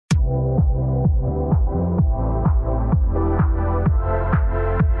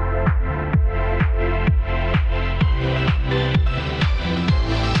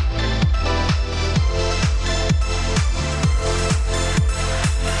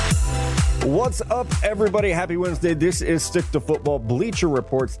What's up, everybody? Happy Wednesday. This is Stick to Football, Bleacher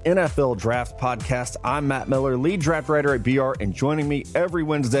Report's NFL Draft Podcast. I'm Matt Miller, lead draft writer at BR, and joining me every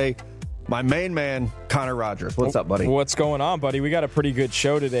Wednesday, my main man, Connor Rogers. What's up, buddy? What's going on, buddy? We got a pretty good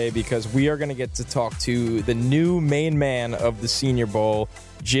show today because we are going to get to talk to the new main man of the Senior Bowl.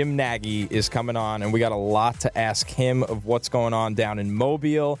 Jim Nagy is coming on, and we got a lot to ask him of what's going on down in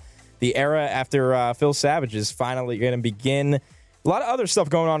Mobile. The era after Phil Savage is finally going to begin. A lot of other stuff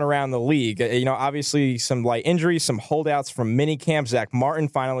going on around the league. Obviously some light injuries, some holdouts from minicamp. Zach Martin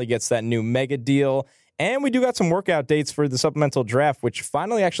finally gets that new mega deal. And we do got some workout dates for the supplemental draft, which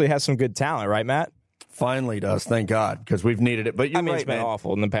finally actually has some good talent, right, Matt? Finally does, thank God, because we've needed it. But you're right, it's been man.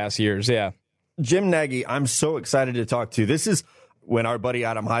 awful in the past years, yeah. Jim Nagy, I'm so excited to talk to. This is when our buddy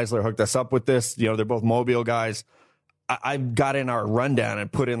Adam Heisler hooked us up with this. They're both Mobile guys. I got in our rundown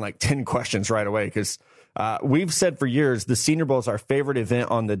and put in like 10 questions right away because we've said for years the Senior Bowl is our favorite event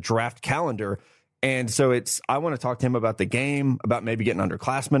on the draft calendar. And so I want to talk to him about the game, about maybe getting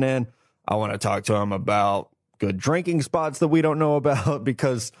underclassmen in. I want to talk to him about good drinking spots that we don't know about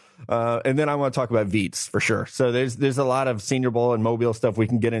because, and then I want to talk about Veets for sure. So there's a lot of Senior Bowl and Mobile stuff we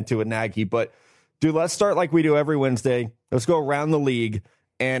can get into with Nagy. But dude, let's start like we do every Wednesday. Let's go around the league.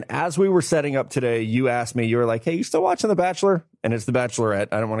 And as we were setting up today, you asked me, you were like, hey, you still watching The Bachelor? And it's The Bachelorette.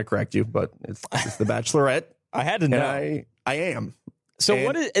 I don't want to correct you, but it's The Bachelorette. I had to know. And I am. So and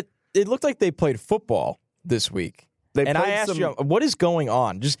what is it? It looked like they played football this week. And I asked you, what is going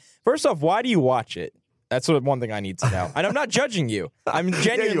on? Just first off, why do you watch it? That's one thing I need to know. And I'm not judging you. I'm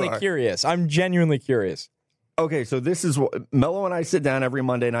genuinely curious. I'm genuinely curious. Okay, so this is what Mello and I sit down every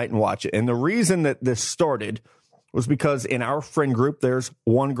Monday night and watch it. And the reason that this started was because in our friend group, there's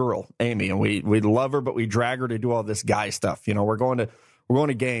one girl, Amy, and we love her, but we drag her to do all this guy stuff. We're going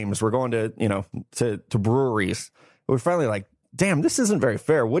to games, we're going to, to breweries. We're finally like, damn, this isn't very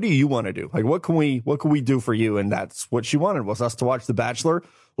fair. What do you want to do? Like, what can we do for you? And that's what she wanted, was us to watch The Bachelor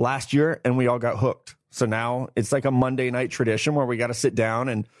last year, and we all got hooked. So now it's like a Monday night tradition where we got to sit down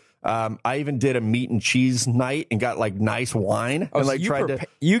and I even did a meat and cheese night and got like nice wine and like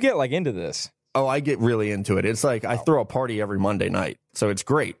you get like into this. Oh, I get really into it. It's like I throw a party every Monday night, so it's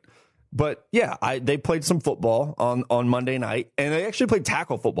great. But yeah, they played some football on Monday night, and they actually played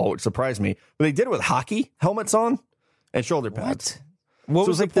tackle football, which surprised me. But they did it with hockey helmets on and shoulder pads. What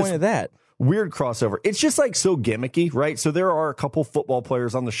was the point of that? Weird crossover. It's just like so gimmicky, right? So there are a couple football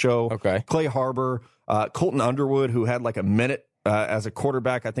players on the show. Okay. Clay Harbor, Colton Underwood, who had like a minute as a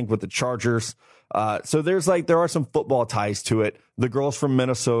quarterback, I think, with the Chargers. So there are some football ties to it. The girls from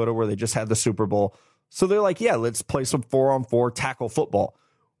Minnesota, where they just had the Super Bowl. So they're like, yeah, let's play some 4-on-4 tackle football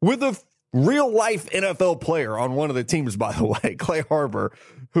with a real life NFL player on one of the teams, by the way, Clay Harbor,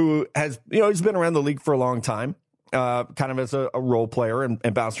 who has, he's been around the league for a long time, kind of as a role player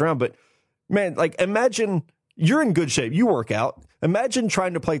and bounced around. But man, like imagine you're in good shape. You work out. Imagine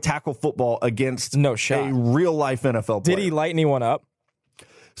trying to play tackle football against a real life NFL player. Did he light anyone up?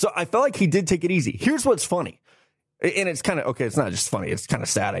 So I felt like he did take it easy. Here's what's funny. And it's kind of, okay, it's not just funny. It's kind of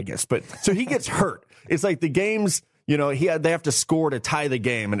sad, I guess. But so he gets hurt. It's like the games, they have to score to tie the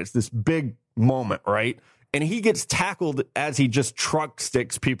game. And it's this big moment, right? And he gets tackled as he just truck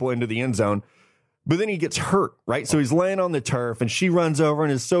sticks people into the end zone. But then he gets hurt, right? So he's laying on the turf and she runs over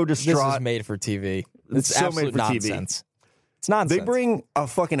and is so distraught. This is made for TV. It's so absolute made for nonsense. TV. It's nonsense. They bring a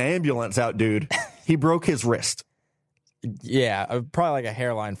fucking ambulance out, dude. He broke his wrist. Yeah, probably like a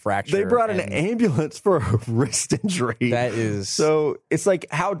hairline fracture. They brought an ambulance for a wrist injury. That is... So it's like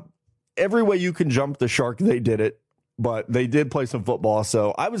how every way you can jump the shark, they did it. But they did play some football.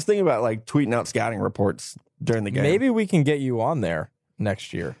 So I was thinking about like tweeting out scouting reports during the game. Maybe we can get you on there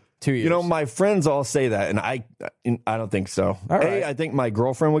next year. 2 years. My friends all say that, and I don't think so. All right. A, I think my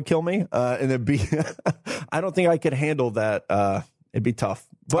girlfriend would kill me. And then B, I don't think I could handle that. It'd be tough.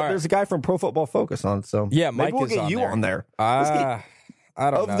 But there's a guy from Pro Football Focus on, so yeah, maybe Mike we'll is get on you there. on there. I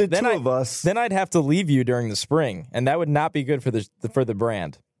don't know. Of the two of us, then I'd have to leave you during the spring, and that would not be good for the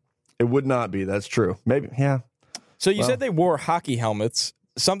brand. It would not be. That's true. Maybe, yeah. So you said they wore hockey helmets.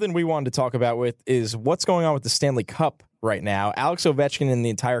 Something we wanted to talk about is what's going on with the Stanley Cup right now. Alex Ovechkin and the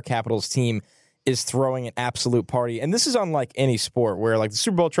entire Capitals team is throwing an absolute party, and this is unlike any sport where like the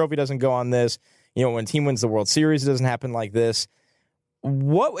Super Bowl trophy doesn't go on this. When a team wins the World Series, it doesn't happen like this.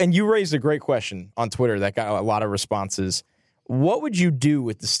 And you raised a great question on Twitter that got a lot of responses. What would you do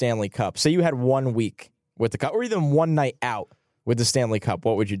with the Stanley Cup? Say you had 1 week with the Cup, or even one night out with the Stanley Cup.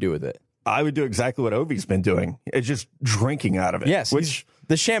 What would you do with it? I would do exactly what Ovi's been doing. It's just drinking out of it. Yes, which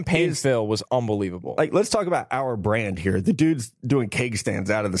the champagne fill was unbelievable. Like, let's talk about our brand here. The dude's doing keg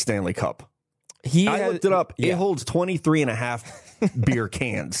stands out of the Stanley Cup. I looked it up. Yeah. It holds 23 and a half beer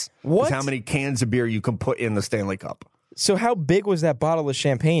cans. What? Is how many cans of beer you can put in the Stanley Cup. So how big was that bottle of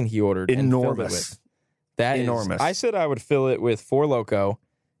champagne he ordered? Enormous. That enormous. I said I would fill it with Four Loko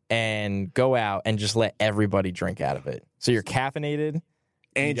and go out and just let everybody drink out of it. So you're caffeinated.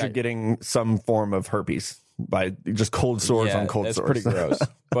 And you're getting some form of herpes by just cold sores on cold sores. That's pretty gross.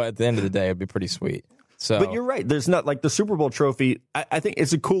 But at the end of the day, it'd be pretty sweet. So, but you're right. There's not like the Super Bowl trophy. I think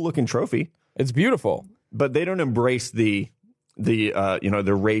it's a cool looking trophy. It's beautiful. But they don't embrace the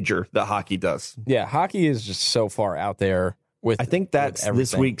rager that hockey does. Yeah, hockey is just so far out there with. I think that's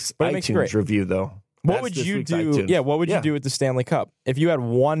this week's iTunes review, though. What would you do? iTunes. Yeah, what would you do with the Stanley Cup if you had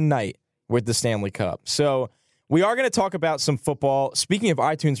one night with the Stanley Cup? So we are going to talk about some football. Speaking of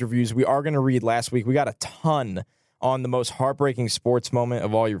iTunes reviews, we are going to read last week. We got a ton on the most heartbreaking sports moment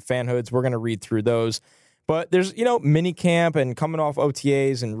of all your fanhoods. We're going to read through those. But there's, mini camp and coming off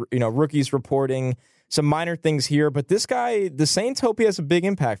OTAs and, rookies reporting, some minor things here. But this guy, the Saints hope he has a big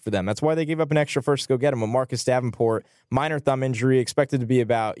impact for them. That's why they gave up an extra first to go get him. With Marcus Davenport, minor thumb injury, expected to be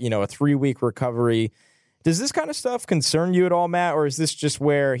about, a 3-week recovery. Does this kind of stuff concern you at all, Matt? Or is this just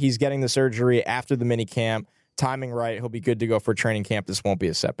where he's getting the surgery after the mini camp, timing right, he'll be good to go for training camp, this won't be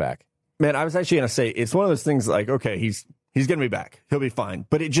a setback? Man, I was actually going to say, it's one of those things like, okay, he's going to be back. He'll be fine.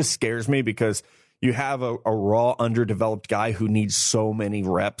 But it just scares me because you have a raw, underdeveloped guy who needs so many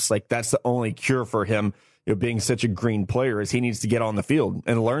reps. Like, that's the only cure for him, being such a green player, is he needs to get on the field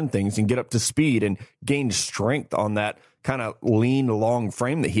and learn things and get up to speed and gain strength on that kind of lean, long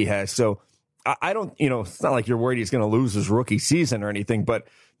frame that he has. So I don't, it's not like you're worried he's going to lose his rookie season or anything, but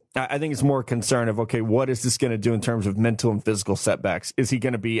I think it's more a concern of, okay, what is this going to do in terms of mental and physical setbacks? Is he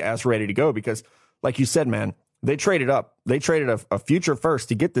going to be as ready to go? Because like you said, man, they traded up. They traded a future first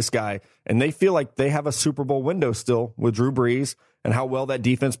to get this guy, and they feel like they have a Super Bowl window still with Drew Brees and how well that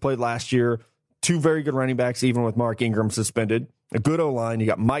defense played last year. 2 very good running backs, even with Mark Ingram suspended. A good O-line. You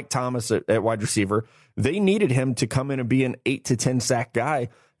got Mike Thomas at wide receiver. They needed him to come in and be an 8 to 10 sack guy.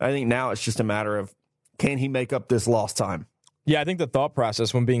 I think now it's just a matter of, can he make up this lost time? Yeah, I think the thought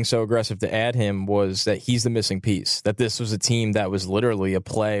process when being so aggressive to add him was that he's the missing piece, that this was a team that was literally a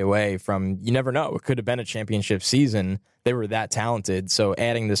play away from, you never know, it could have been a championship season. They were that talented. So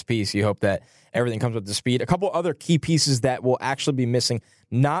adding this piece, you hope that everything comes up to speed. A couple other key pieces that will actually be missing,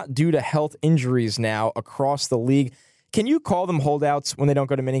 not due to health injuries now across the league. Can you call them holdouts when they don't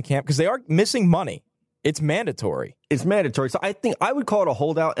go to minicamp? Because they are missing money. It's mandatory. It's mandatory. So I think I would call it a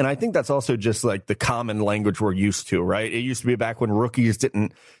holdout. And I think that's also just like the common language we're used to, right? It used to be back when rookies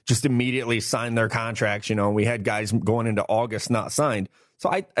didn't just immediately sign their contracts. We had guys going into August not signed. So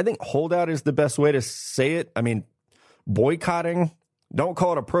I think holdout is the best way to say it. I mean, boycotting, don't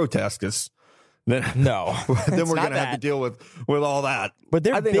call it a protest because then, no, then we're going to have to deal with all that. But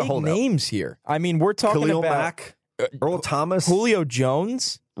they're big names here. I mean, we're talking Khalil about Mack, Earl Thomas, Julio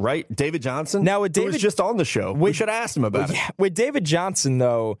Jones. Right, David Johnson. Now, with David, who was just on the show. We should have asked him about it. With David Johnson,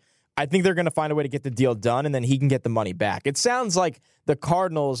 though, I think they're going to find a way to get the deal done, and then he can get the money back. It sounds like the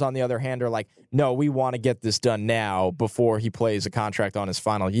Cardinals, on the other hand, are like, no, we want to get this done now before he plays a contract on his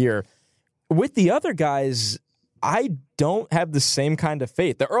final year. With the other guys, I don't have the same kind of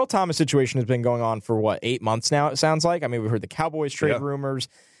faith. The Earl Thomas situation has been going on for, 8 months now, it sounds like? I mean, we've heard the Cowboys trade rumors.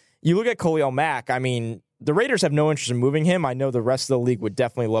 You look at Khalil Mack, I mean, the Raiders have no interest in moving him. I know the rest of the league would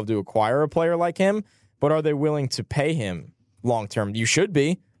definitely love to acquire a player like him, but are they willing to pay him long term? You should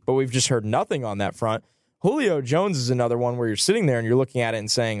be, but we've just heard nothing on that front. Julio Jones is another one where you're sitting there and you're looking at it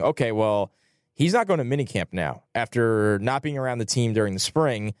and saying, okay, well, he's not going to minicamp now after not being around the team during the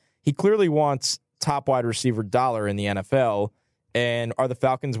spring. He clearly wants top wide receiver dollar in the NFL, and are the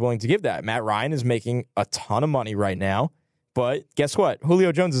Falcons willing to give that? Matt Ryan is making a ton of money right now. But guess what?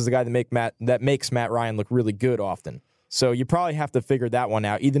 Julio Jones is the guy that makes Matt Ryan look really good often. So you probably have to figure that one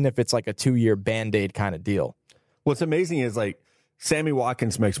out, even if it's like a 2-year Band-Aid kind of deal. What's amazing is like Sammy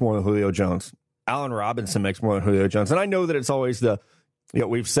Watkins makes more than Julio Jones. Allen Robinson makes more than Julio Jones. And I know that it's always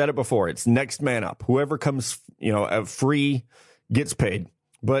we've said it before, it's next man up. Whoever comes, free gets paid.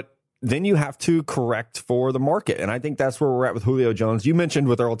 But then you have to correct for the market. And I think that's where we're at with Julio Jones. You mentioned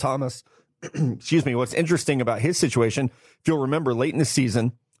with Earl Thomas, excuse me, what's interesting about his situation, if you'll remember, late in the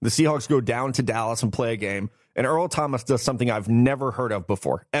season, the Seahawks go down to Dallas and play a game, and Earl Thomas does something I've never heard of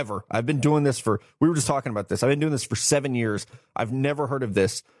before, ever. I've been doing this we were just talking about this. I've been doing this for 7 years. I've never heard of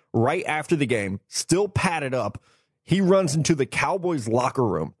this. Right after the game, still padded up, he runs into the Cowboys locker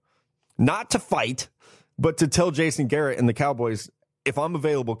room, not to fight, but to tell Jason Garrett and the Cowboys, if I'm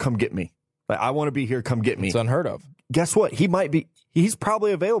available, come get me. I want to be here, come get me. It's unheard of. Guess what? He's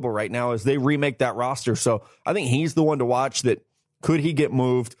probably available right now as they remake that roster. So I think he's the one to watch. That could he get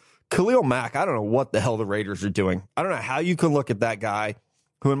moved? Khalil Mack, I don't know what the hell the Raiders are doing. I don't know how you can look at that guy,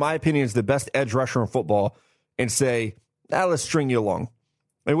 who in my opinion is the best edge rusher in football, and say, let's string you along.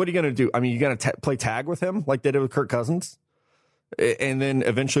 I mean, what are you going to do? I mean, you're going to play tag with him like they did with Kirk Cousins and then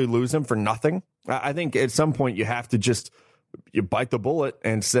eventually lose him for nothing? I think at some point you have to just you bite the bullet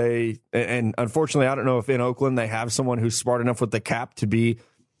and say, and unfortunately, I don't know if in Oakland they have someone who's smart enough with the cap to be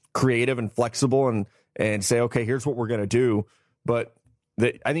creative and flexible and say, okay, here's what we're going to do. But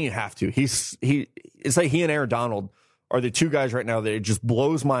I think you have to. It's like he and Aaron Donald are the two guys right now that it just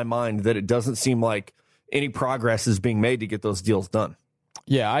blows my mind that it doesn't seem like any progress is being made to get those deals done.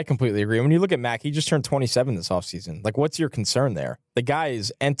 Yeah, I completely agree. When you look at Mack, he just turned 27 this offseason. Like, what's your concern there? The guy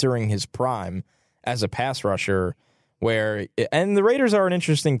is entering his prime as a pass rusher and the Raiders are an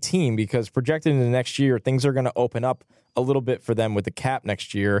interesting team because projected into next year, things are going to open up a little bit for them with the cap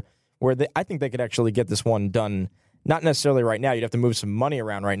next year where I think they could actually get this one done. Not necessarily right now. You'd have to move some money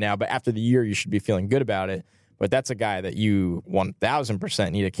around right now, but after the year, you should be feeling good about it. But that's a guy that you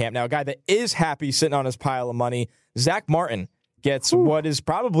 1,000% need a camp. Now, a guy that is happy sitting on his pile of money, Zach Martin, gets what is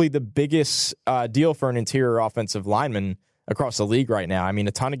probably the biggest deal for an interior offensive lineman across the league right now. I mean,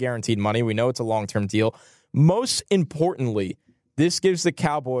 a ton of guaranteed money. We know it's a long-term deal. Most importantly, this gives the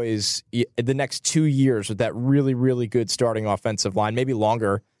Cowboys the next 2 years with that really, really good starting offensive line, maybe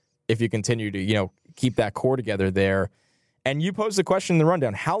longer if you continue to, keep that core together there. And you posed the question in the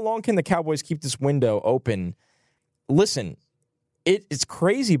rundown, how long can the Cowboys keep this window open? Listen, it's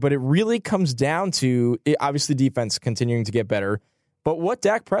crazy, but it really comes down to, obviously, defense continuing to get better, but what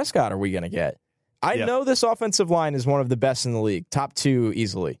Dak Prescott are we going to get? I know this offensive line is one of the best in the league, top 2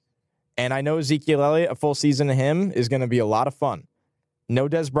 easily. And I know Ezekiel Elliott, a full season of him, is going to be a lot of fun. No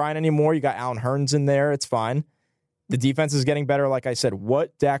Des Bryant anymore. You got Allen Hurns in there. It's fine. The defense is getting better, like I said.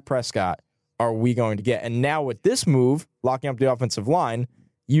 What Dak Prescott are we going to get? And now with this move, locking up the offensive line,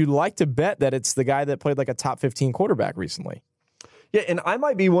 you'd like to bet that it's the guy that played like a top 15 quarterback recently. Yeah, and I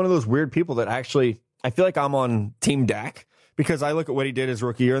might be one of those weird people that actually, I feel like I'm on Team Dak because I look at what he did his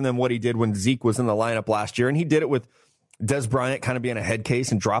rookie year and then what he did when Zeke was in the lineup last year. And he did it with Des Bryant kind of being a head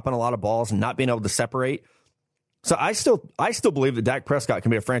case and dropping a lot of balls and not being able to separate. So I still believe that Dak Prescott can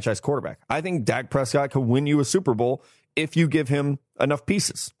be a franchise quarterback. I think Dak Prescott can win you a Super Bowl if you give him enough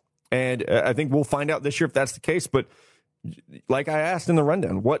pieces. And I think we'll find out this year if that's the case. But like I asked in the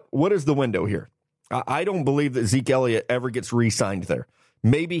rundown, what is the window here? I don't believe that Zeke Elliott ever gets re-signed there.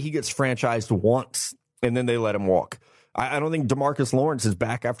 Maybe he gets franchised once and then they let him walk. I don't think DeMarcus Lawrence is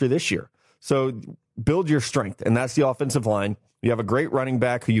back after this year. So build your strength, and that's the offensive line. You have a great running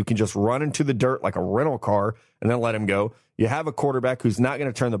back who you can just run into the dirt like a rental car and then let him go. You have a quarterback who's not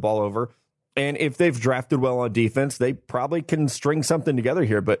going to turn the ball over. And if they've drafted well on defense, they probably can string something together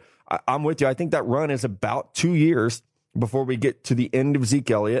here. But I'm with you. I think that run is about 2 years before we get to the end of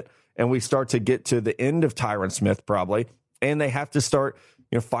Zeke Elliott and we start to get to the end of Tyron Smith probably. And they have to start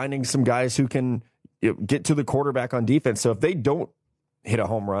finding some guys who can get to the quarterback on defense. So if they don't hit a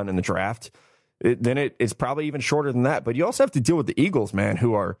home run in the draft, then it's probably even shorter than that. But you also have to deal with the Eagles, man,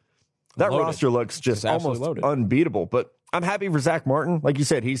 who are that loaded. Roster looks just almost loaded. Unbeatable. But I'm happy for Zach Martin. Like you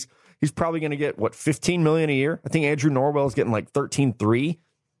said, he's probably going to get $15 million a year. I think Andrew Norwell is getting like 13.3.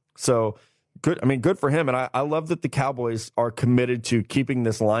 So good. I mean, good for him. And I love that the Cowboys are committed to keeping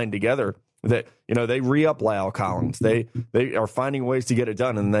this line together. That they re-up Lyle Collins. They are finding ways to get it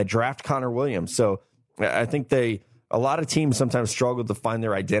done, and they draft Connor Williams. So I think a lot of teams sometimes struggle to find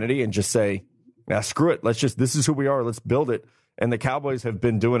their identity and just say, screw it. This is who we are. Let's build it. And the Cowboys have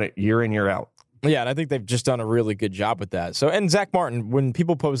been doing it year in, year out. Yeah, and I think they've just done a really good job with that. So, and Zach Martin, when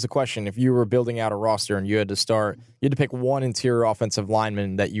people pose the question, if you were building out a roster and you had to pick one interior offensive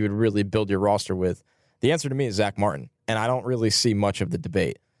lineman that you would really build your roster with, the answer to me is Zach Martin. And I don't really see much of the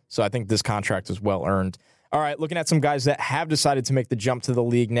debate. So I think this contract is well earned. All right, looking at some guys that have decided to make the jump to the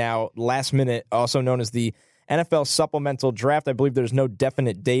league now, last minute, also known as the NFL Supplemental Draft. I believe there's no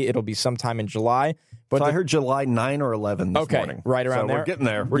definite date. It'll be sometime in July. But so I heard July 9 or 11 this morning. Right around there. We're getting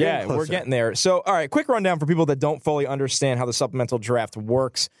there. We're getting there. So, all right, quick rundown for people that don't fully understand how the Supplemental Draft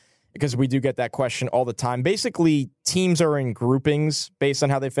works, because we do get that question all the time. Basically, teams are in groupings based on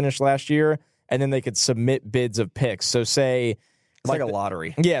how they finished last year, and then they could submit bids of picks. So say... It's like a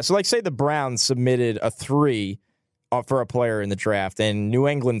lottery. Yeah, so say the Browns submitted a 3 for a player in the draft, and New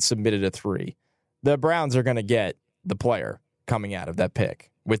England submitted a 3. The Browns are going to get the player coming out of that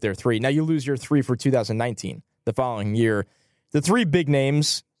pick with their 3. Now, you lose your 3 for 2019, the following year. The 3 big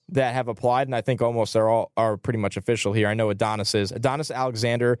names that have applied, and I think almost are pretty much official here. I know Adonis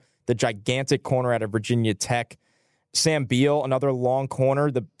Alexander, the gigantic corner out of Virginia Tech. Sam Beal, another long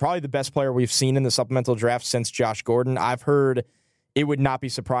corner, probably the best player we've seen in the supplemental draft since Josh Gordon. I've heard it would not be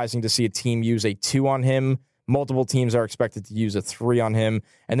surprising to see a team use a 2 on him. Multiple teams are expected to use a 3 on him.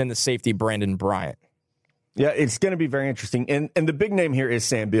 And then the safety, Brandon Bryant. Yeah, it's going to be very interesting. And the big name here is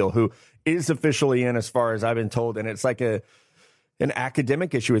Sam Beal, who is officially in as far as I've been told. And it's like an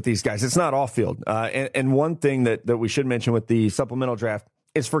academic issue with these guys. It's not off field. And one thing that we should mention with the supplemental draft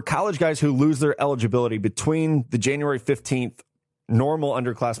is for college guys who lose their eligibility between the January 15th normal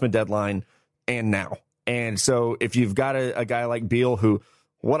underclassmen deadline and now. And so if you've got a guy like Beal, who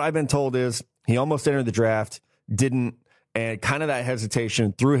what I've been told is he almost entered the draft, didn't, and kind of that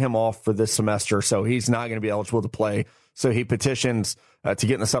hesitation threw him off for this semester. So he's not going to be eligible to play. So he petitions to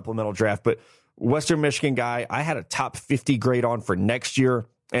get in the supplemental draft. But Western Michigan guy, I had a top 50 grade on for next year.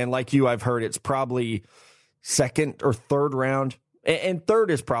 And like you, I've heard it's probably second or third round. And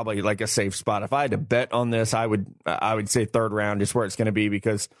third is probably like a safe spot. If I had to bet on this, I would say third round is where it's going to be,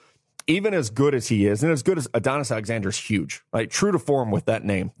 because even as good as he is, and as good as Adonis Alexander's huge, like true to form with that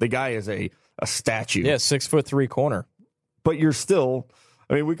name. The guy is a statue. Yeah, 6'3" corner. But you're still,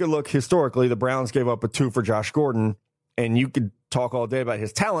 I mean, we could look historically. The Browns gave up a 2 for Josh Gordon, and you could talk all day about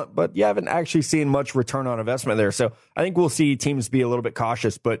his talent, but you haven't actually seen much return on investment there. So I think we'll see teams be a little bit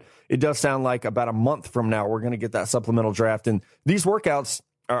cautious, but it does sound like about a month from now, we're going to get that supplemental draft. And these workouts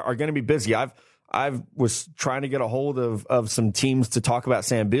are going to be busy. I was trying to get a hold of some teams to talk about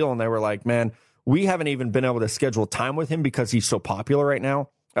Sam Beal, and they were like, man, we haven't even been able to schedule time with him because he's so popular right now.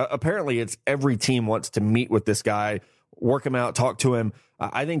 Apparently, it's every team wants to meet with this guy, work him out, talk to him.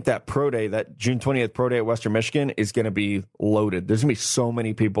 I think that pro day, that June 20th pro day at Western Michigan, is going to be loaded. There's going to be so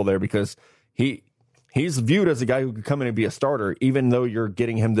many people there because he's viewed as a guy who could come in and be a starter, even though you're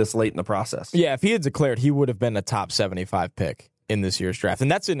getting him this late in the process. Yeah, if he had declared, he would have been a top 75 pick in this year's draft,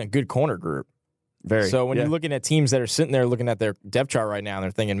 and that's in a good corner group. So when you're looking at teams that are sitting there looking at their depth chart right now, and they're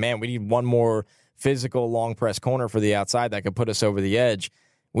thinking, man, we need one more physical long press corner for the outside that could put us over the edge,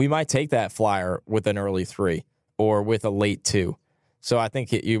 we might take that flyer with an early 3 or with a late 2. So I think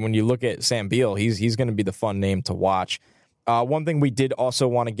when you look at Sam Beal, he's going to be the fun name to watch. One thing we did also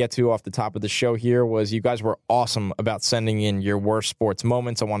want to get to off the top of the show here was you guys were awesome about sending in your worst sports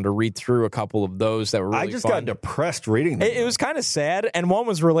moments. I wanted to read through a couple of those that were really I just fun. got depressed reading them. It was kind of sad, and one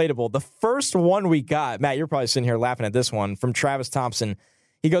was relatable. The first one we got, Matt, you're probably sitting here laughing at this one, from Travis Thompson.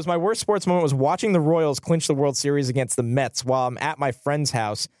 He goes, my worst sports moment was watching the Royals clinch the World Series against the Mets while I'm at my friend's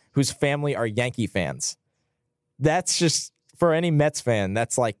house whose family are Yankee fans. That's just, for any Mets fan,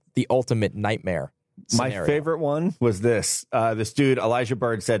 that's like the ultimate nightmare scenario. My favorite one was this. This dude, Elijah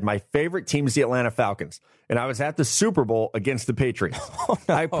Bird, said, my favorite team is the Atlanta Falcons. And I was at the Super Bowl against the Patriots. Oh,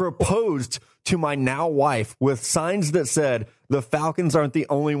 no. I proposed to my now wife with signs that said, the Falcons aren't the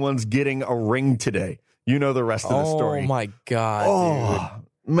only ones getting a ring today. You know the rest of the story. Oh, my God,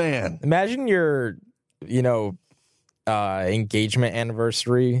 dude. Man. Imagine your, engagement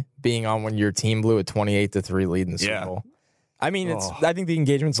anniversary being on when your team blew a 28-3 lead in the Super Bowl. I mean, I think the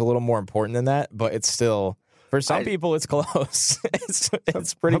engagement's a little more important than that, but it's still, for some people, it's close.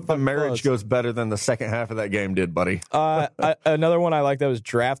 it's pretty. Hope the marriage goes better than the second half of that game did, buddy. Another one I like that was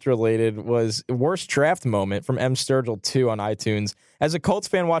draft related was worst draft moment from M Sturgill 2 on iTunes. As a Colts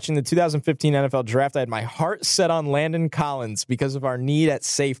fan watching the 2015 NFL draft, I had my heart set on Landon Collins because of our need at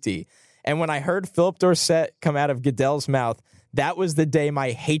safety. And when I heard Philip Dorsett come out of Goodell's mouth, that was the day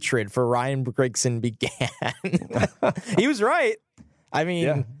my hatred for Ryan Grigson began. He was right. I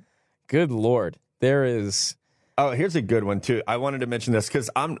mean, good Lord. There is... Oh, here's a good one, too. I wanted to mention this because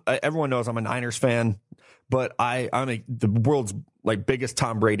everyone knows I'm a Niners fan, but I'm the world's biggest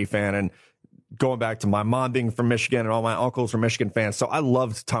Tom Brady fan. And going back to my mom being from Michigan and all my uncles were Michigan fans, so I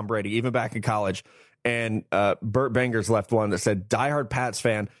loved Tom Brady, even back in college. And Burt Banger's left one that said, diehard Pats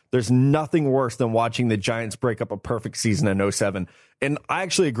fan, there's nothing worse than watching the Giants break up a perfect season in 2007. And I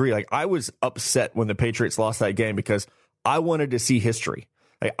actually agree. I was upset when the Patriots lost that game because I wanted to see history.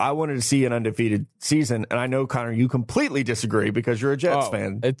 I wanted to see an undefeated season. And I know, Connor, you completely disagree because you're a Jets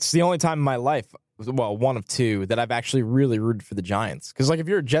fan. It's the only time in my life, well, one of two, that I've actually really rooted for the Giants. Because, if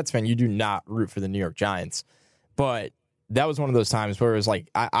you're a Jets fan, you do not root for the New York Giants. But that was one of those times where it was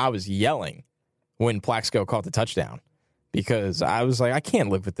I was yelling when Plaxico caught the touchdown, because I was like, I can't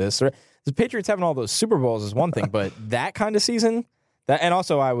live with this. The Patriots having all those Super Bowls is one thing, but that kind of season, and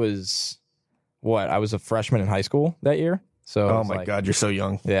also I was a freshman in high school that year. So oh my God, you're so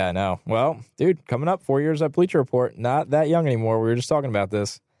young. Yeah, I know. Well, dude, coming up 4 years at Bleacher Report, not that young anymore. We were just talking about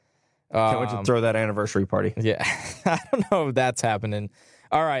this. Can't wait to throw that anniversary party. Yeah, I don't know if that's happening.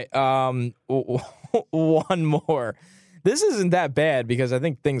 All right, one more. This isn't that bad because I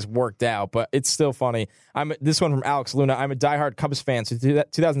think things worked out, but it's still funny. This one from Alex Luna. I'm a diehard Cubs fan, so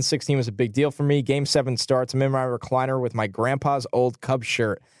 2016 was a big deal for me. Game 7 starts. I'm in my recliner with my grandpa's old Cubs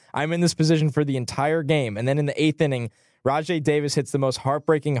shirt. I'm in this position for the entire game, and then in the 8th inning, Rajay Davis hits the most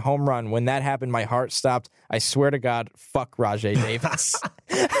heartbreaking home run. When that happened, my heart stopped. I swear to God, fuck Rajay Davis.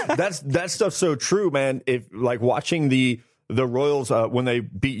 That stuff's so true, man. If like watching the Royals when they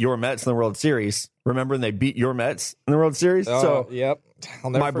beat your Mets in the World Series, remember when they beat your Mets in the World Series? Oh, yep.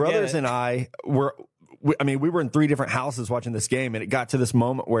 My brothers and I we were in 3 different houses watching this game, and it got to this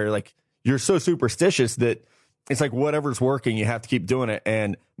moment where like you're so superstitious that it's like whatever's working, you have to keep doing it.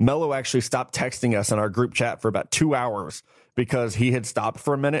 And Mello actually stopped texting us in our group chat for about 2 hours because he had stopped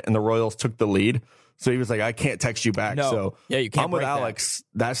for a minute and the Royals took the lead. So he was like, I can't text you back. No. So yeah, you can't. I'm with Alex.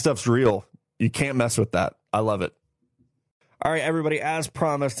 That stuff's real. You can't mess with that. I love it. All right, everybody, as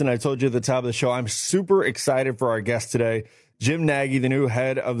promised, and I told you at the top of the show, I'm super excited for our guest today, Jim Nagy, the new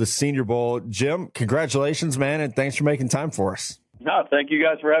head of the Senior Bowl. Jim, congratulations, man, and thanks for making time for us. No, thank you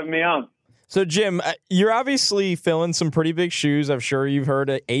guys for having me on. So, Jim, you're obviously filling some pretty big shoes. I'm sure you've heard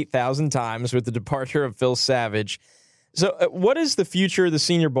it 8,000 times with the departure of Phil Savage. So what is the future of the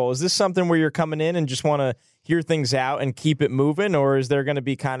Senior Bowl? Is this something where you're coming in and just want to hear things out and keep it moving, or is there going to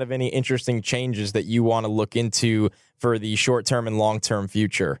be kind of any interesting changes that you want to look into for the short-term and long-term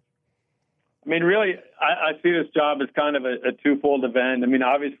future? I mean, really, I see this job as kind of a twofold event. I mean,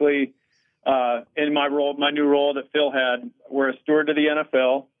 obviously, in my new role that Phil had, we're a steward to the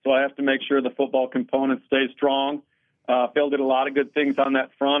NFL, so I have to make sure the football component stays strong. Phil did a lot of good things on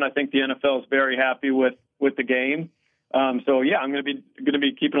that front. I think the NFL is very happy with the game. So yeah, I'm going to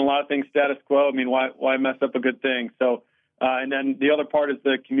be keeping a lot of things status quo. I mean, why mess up a good thing? So, and then the other part is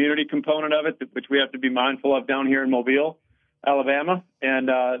the community component of it, which we have to be mindful of down here in Mobile, Alabama. And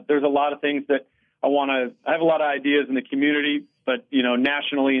there's a lot of things that I have a lot of ideas in the community, but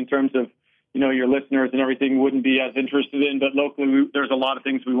nationally in terms of your listeners and everything wouldn't be as interested in. But locally, there's a lot of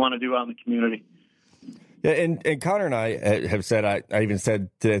things we want to do out in the community. Yeah, and Connor and I have said, I even said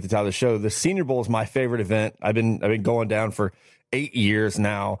today at the top of the show, the Senior Bowl is my favorite event. I've been going down for 8 years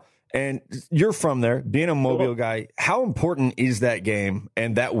now, and you're from there, being a Mobile guy. How important is that game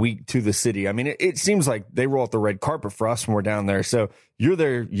and that week to the city? I mean, it seems like they roll out the red carpet for us when we're down there. So you're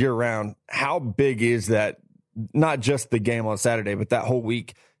there year round. How big is that? Not just the game on Saturday, but that whole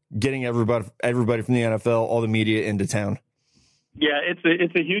week, getting everybody from the NFL, all the media into town. Yeah,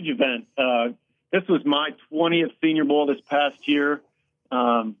 it's a huge event. This was my 20th Senior Bowl this past year.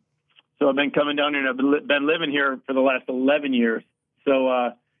 So I've been coming down here, and I've been living here for the last 11 years. So,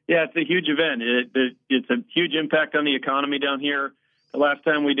 yeah, it's a huge event. It's a huge impact on the economy down here. The last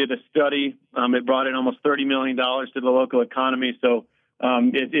time we did a study, it brought in almost $30 million to the local economy. So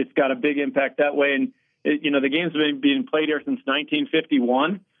it's got a big impact that way. And, the game's been being played here since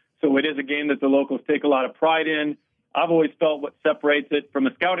 1951. So it is a game that the locals take a lot of pride in. I've always felt what separates it from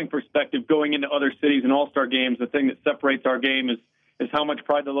a scouting perspective going into other cities and all-star games, the thing that separates our game is how much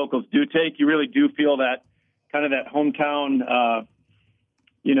pride the locals do take. You really do feel that kind of that hometown,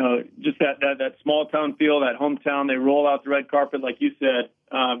 just that small town feel, that hometown. They roll out the red carpet, like you said.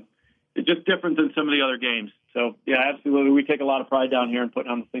 It's just different than some of the other games. So, yeah, absolutely. We take a lot of pride down here in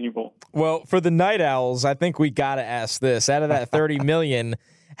putting on the Senior Bowl. Well, for the Night Owls, I think we got to ask this. Out of that $30 million,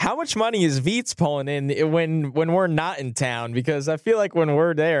 how much money is Veets pulling in when we're not in town? Because I feel like when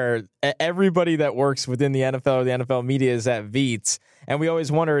we're there, everybody that works within the NFL or the NFL media is at Veets. And we always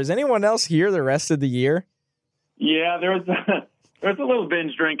wonder, is anyone else here the rest of the year? Yeah, there's a little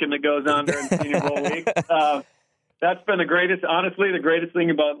binge drinking that goes on during Senior Bowl week. That's been the greatest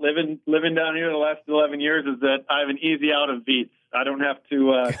thing about living down here the last 11 years is that I have an easy out of Veets. I don't have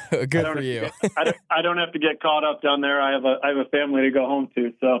to. Good for you. I don't have to get caught up down there. I have a family to go home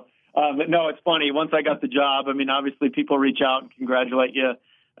to. So, but no, it's funny. Once I got the job, I mean, obviously people reach out and congratulate you.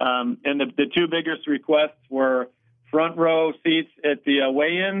 And the two biggest requests were front row seats at the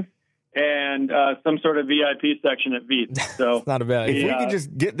weigh-ins and some sort of VIP section at Veets. So it's not a bad idea. If we could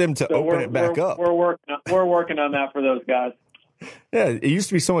just get them to open it back up. We're working on that for those guys. Yeah, it used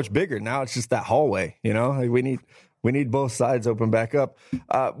to be so much bigger. Now it's just that hallway. Like we need both sides open back up.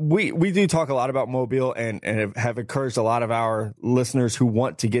 We do talk a lot about Mobile and have encouraged a lot of our listeners who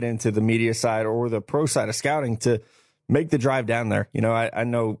want to get into the media side or the pro side of scouting to make the drive down there. I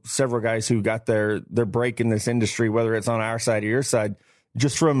know several guys who got their break in this industry, whether it's on our side or your side,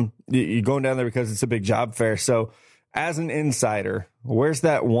 just from you going down there because it's a big job fair. So as an insider, where's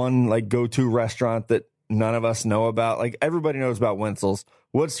that one go-to restaurant that none of us know about? Everybody knows about Wenzel's.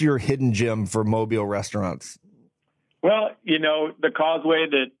 What's your hidden gem for Mobile restaurants? Well, the causeway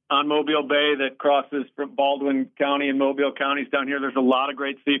that on Mobile Bay that crosses from Baldwin County and Mobile counties down here, there's a lot of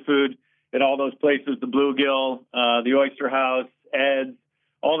great seafood at all those places, the Bluegill, the Oyster House, Ed's.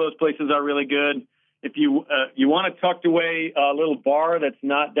 All those places are really good. If you want a tucked away little bar that's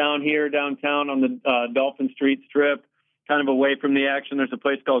not down here downtown on the Dolphin Street Strip, kind of away from the action, there's a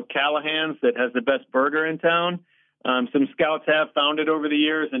place called Callahan's that has the best burger in town. Some scouts have found it over the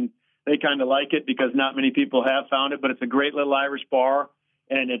years, and they kind of like it because not many people have found it, but it's a great little Irish bar,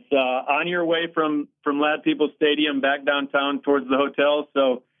 and it's on your way from Lad People Stadium back downtown towards the hotel.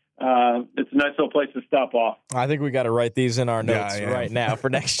 So it's a nice little place to stop off. I think we got to write these in our notes right now for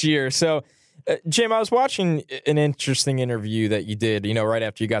next year. So, Jim, I was watching an interesting interview that you did, right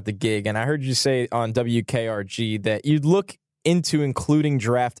after you got the gig, and I heard you say on WKRG that you'd look into including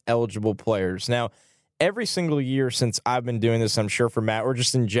draft-eligible players. Now, every single year since I've been doing this, I'm sure for Matt, or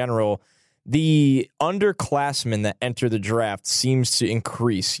just in general, the underclassmen that enter the draft seems to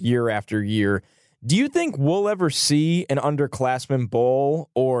increase year after year. Do you think we'll ever see an underclassmen bowl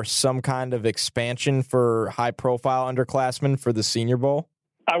or some kind of expansion for high-profile underclassmen for the Senior Bowl?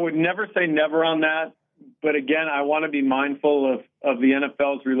 I would never say never on that. But again, I want to be mindful of the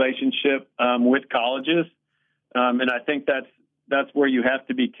NFL's relationship with colleges. And I think that's where you have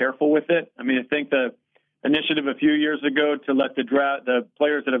to be careful with it. I mean, I think the initiative a few years ago to let the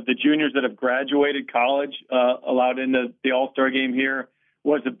players the juniors that have graduated college allowed into the All-Star game here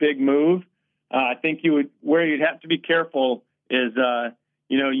was a big move. I think where you'd have to be careful is,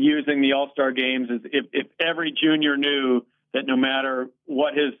 using the All-Star games is if every junior knew that no matter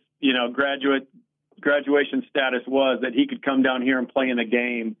what his, graduation status was, that he could come down here and play in a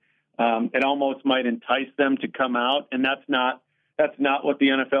game. It almost might entice them to come out. And that's not what the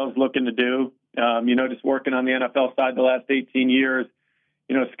NFL is looking to do. Just working on the NFL side the last 18 years,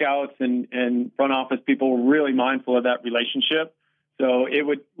 scouts and front office people were really mindful of that relationship. So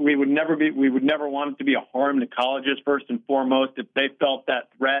we would never want it to be a harm to colleges first and foremost. If they felt that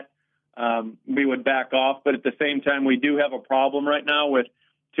threat, we would back off. But at the same time, we do have a problem right now with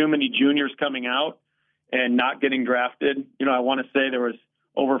too many juniors coming out and not getting drafted. I want to say there was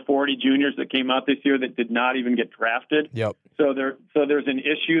over 40 juniors that came out this year that did not even get drafted. Yep. So there's an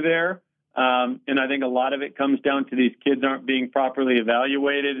issue there. And I think a lot of it comes down to these kids aren't being properly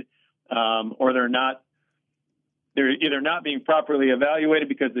evaluated, or they're either not being properly evaluated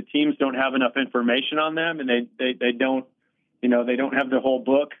because the teams don't have enough information on them, and they don't have the whole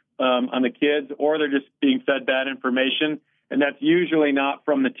book on the kids, or they're just being fed bad information. And that's usually not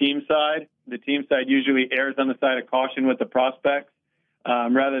from the team side. The team side usually errs on the side of caution with the prospects,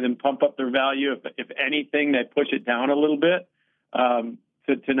 rather than pump up their value. If anything, they push it down a little bit.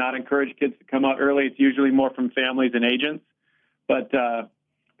 To not encourage kids to come out early. It's usually more from families and agents. But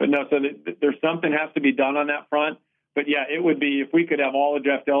no, so there's something has to be done on that front. But yeah, it would be, if we could have all the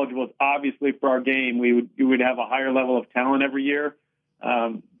draft eligibles, obviously for our game, we would have a higher level of talent every year.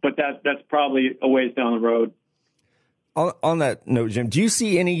 But that's probably a ways down the road. On that note, Jim, do you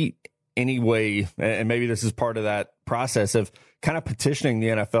see any way, and maybe this is part of that process of kind of petitioning the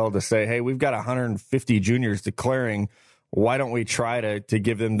NFL to say, hey, we've got 150 juniors declaring, why don't we try to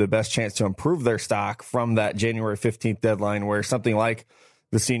give them the best chance to improve their stock from that January 15th deadline, where something like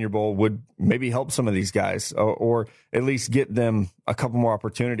the Senior Bowl would maybe help some of these guys, or at least get them a couple more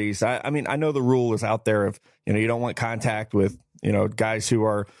opportunities. I mean, I know the rule is out there of, you don't want contact with, guys who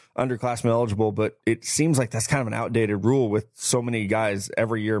are underclassmen eligible, but it seems like that's kind of an outdated rule with so many guys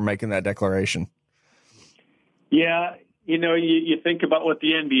every year making that declaration. Yeah. You think about what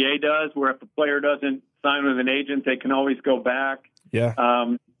the NBA does, where if a player doesn't sign with an agent, they can always go back. Yeah.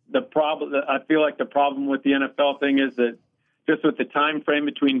 I feel like the problem with the NFL thing is that just with the time frame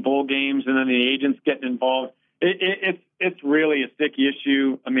between bowl games and then the agents getting involved, it's really a sticky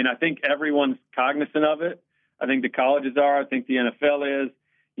issue. I mean, I think everyone's cognizant of it. I think the colleges are. I think the NFL is.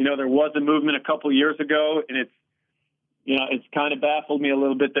 There was a movement a couple of years ago, and it's kind of baffled me a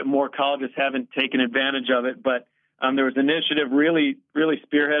little bit that more colleges haven't taken advantage of it. But there was an initiative really, really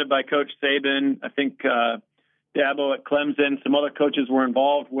spearheaded by Coach Saban. I think Dabo at Clemson, some other coaches were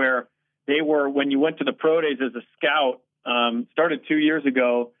involved, where they were, when you went to the pro days as a scout, started 2 years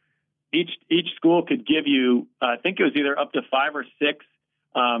ago, each school could give you, I think it was either up to 5 or 6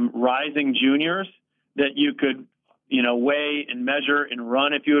 rising juniors that you could, weigh and measure and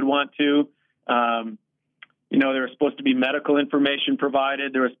run if you would want to. There was supposed to be medical information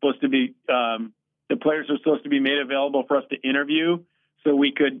provided. There was supposed to be, the players were supposed to be made available for us to interview, so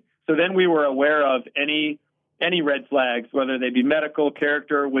then we were aware of any red flags, whether they be medical,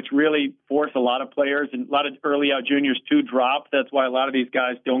 character, which really force a lot of players and a lot of early out juniors to drop. That's why a lot of these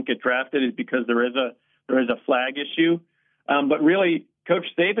guys don't get drafted, is because there is there is a flag issue. But really, Coach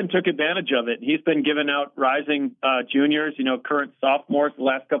Saban took advantage of it. He's been giving out rising juniors, current sophomores the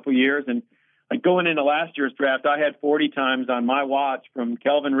last couple of years. And like going into last year's draft, I had 40 times on my watch from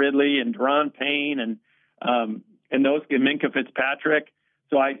Kelvin Ridley and Deron Payne and those Minka Fitzpatrick.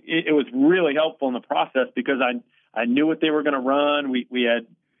 So it was really helpful in the process because I knew what they were going to run. We had,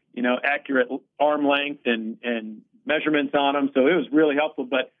 accurate arm length and measurements on them. So it was really helpful.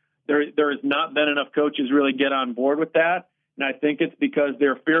 But there has not been enough coaches really get on board with that. And I think it's because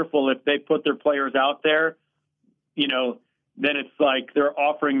they're fearful if they put their players out there, then it's like they're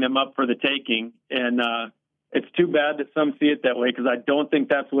offering them up for the taking. And it's too bad that some see it that way because I don't think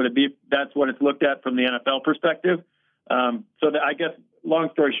that's what it's looked at from the NFL perspective. I guess, long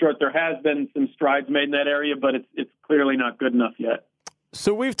story short, there has been some strides made in that area, but it's clearly not good enough yet.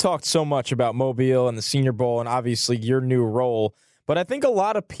 So we've talked so much about Mobile and the Senior Bowl and obviously your new role, but I think a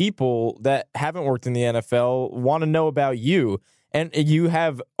lot of people that haven't worked in the NFL want to know about you. And you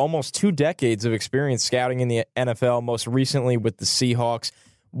have almost 2 decades of experience scouting in the NFL, most recently with the Seahawks.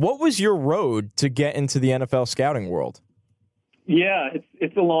 What was your road to get into the NFL scouting world? Yeah,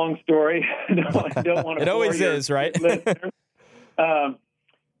 it's a long story. I don't want to. It always is, right?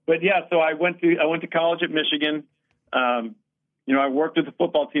 But yeah, so I went to college at Michigan. I worked with the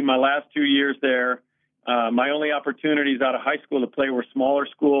football team my last 2 years there. My only opportunities out of high school to play were smaller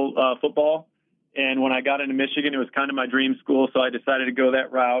school football. And when I got into Michigan, it was kind of my dream school, so I decided to go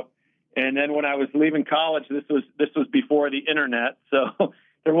that route. And then when I was leaving college, this was before the internet, so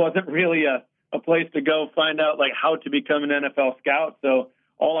there wasn't really a place to go find out like how to become an NFL scout. So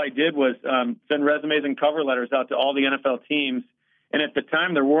all I did was send resumes and cover letters out to all the NFL teams. And at the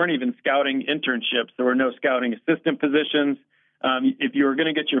time, there weren't even scouting internships. There were no scouting assistant positions. If you were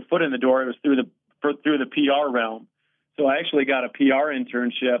going to get your foot in the door, it was through the PR realm. So I actually got a PR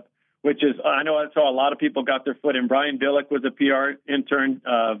internship, which is, I know that's how a lot of people got their foot in. Brian Billick was a PR intern.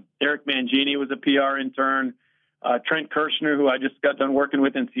 Eric Mangini was a PR intern. Trent Kirshner, who I just got done working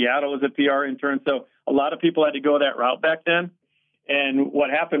with in Seattle, was a PR intern. So a lot of people had to go that route back then. And what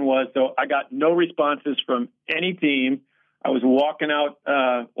happened was, so I got no responses from any team. I was walking out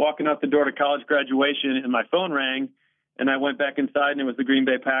the door to college graduation, and my phone rang, and I went back inside, and it was the Green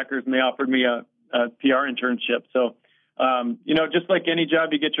Bay Packers, and they offered me a PR internship. So, just like any job,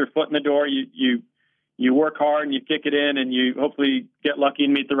 you get your foot in the door, you work hard and you kick it in, and you hopefully get lucky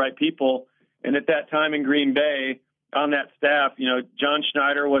and meet the right people. And at that time in Green Bay, on that staff, John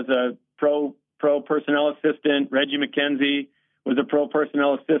Schneider was a pro personnel assistant. Reggie McKenzie was a pro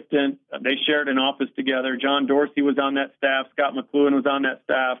personnel assistant. They shared an office together. John Dorsey was on that staff. Scott McLuhan was on that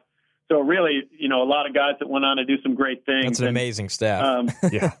staff. So really, a lot of guys that went on to do some great things. That's an amazing staff.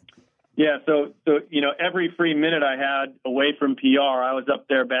 Yeah. Yeah. So, every free minute I had away from PR, I was up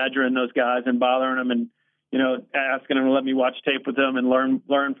there badgering those guys and bothering them and, asking them to let me watch tape with them and learn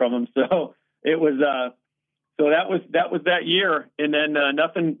from them. So it was, that was that year. And then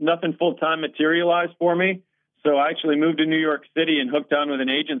nothing full-time materialized for me. So I actually moved to New York City and hooked on with an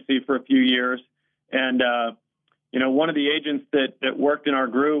agency for a few years. And, one of the agents that worked in our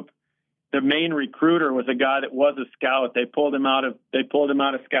group, the main recruiter was a guy that was a scout. They pulled him out of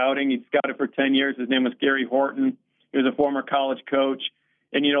scouting. He'd scouted for 10 years. His name was Gary Horton. He was a former college coach.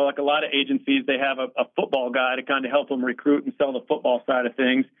 And, like a lot of agencies, they have a football guy to kind of help them recruit and sell the football side of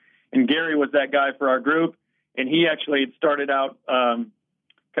things. And Gary was that guy for our group. And he actually had started out,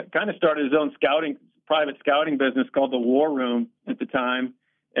 started his own private scouting business called the War Room at the time.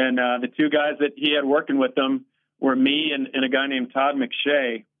 And the two guys that he had working with him were me and a guy named Todd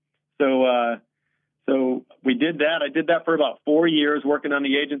McShay. So we did that. I did that for about 4 years, working on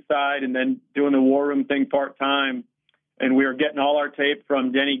the agent side and then doing the War Room thing part-time. And we were getting all our tape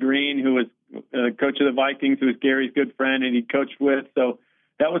from Denny Green, who was the coach of the Vikings, who was Gary's good friend and he coached with. So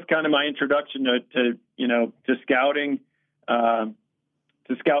that was kind of my introduction to scouting,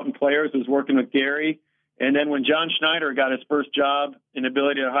 to scouting players, was working with Gary. And then when John Schneider got his first job and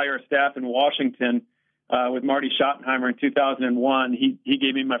ability to hire a staff in Washington, with Marty Schottenheimer in 2001, he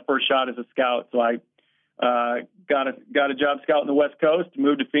gave me my first shot as a scout. So I got a job scouting the West Coast,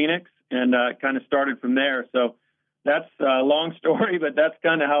 moved to Phoenix, and kind of started from there. So that's a long story, but that's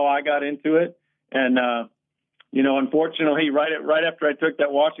kind of how I got into it. And unfortunately, right after I took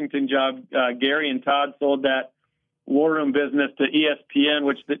that Washington job, Gary and Todd sold that War Room business to ESPN,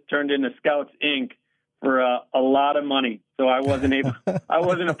 which turned into Scouts Inc. for a lot of money. So I wasn't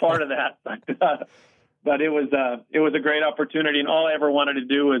a part of that. But it was a great opportunity, and all I ever wanted to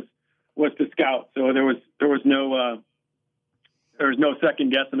do was to scout. So there was no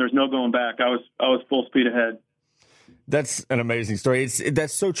second guess, and there's no going back. I was full speed ahead. That's an amazing story.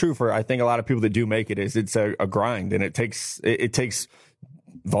 That's so true for, I think, a lot of people that do make it. It's a grind, and it takes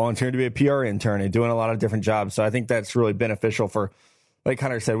volunteering to be a PR intern and doing a lot of different jobs. So I think that's really beneficial for, like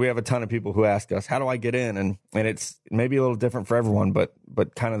Hunter said, we have a ton of people who ask us, how do I get in? And it's maybe a little different for everyone, but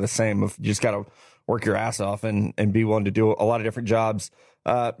kind of the same. If you just got to work your ass off and be willing to do a lot of different jobs.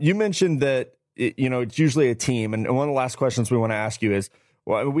 You mentioned that, it's usually a team. And one of the last questions we want to ask you is,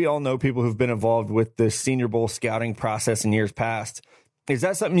 well, we all know people who've been involved with the Senior Bowl scouting process in years past. Is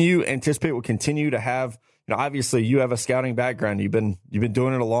that something you anticipate will continue to have? Obviously you have a scouting background. You've been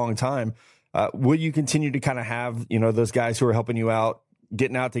doing it a long time. Will you continue to kind of have, those guys who are helping you out,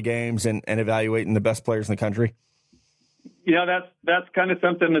 getting out to games and evaluating the best players in the country? That's kind of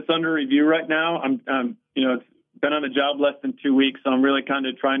something that's under review right now. I'm it's been on the job less than 2 weeks, so I'm really kind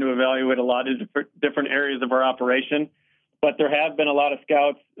of trying to evaluate a lot of different areas of our operation. But there have been a lot of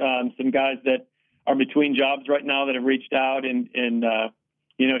scouts, some guys that are between jobs right now that have reached out and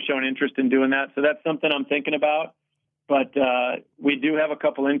shown interest in doing that. So that's something I'm thinking about. But we do have a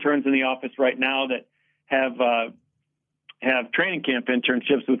couple interns in the office right now that have training camp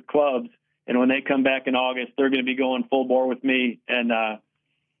internships with clubs. And when they come back in August, they're going to be going full bore with me. And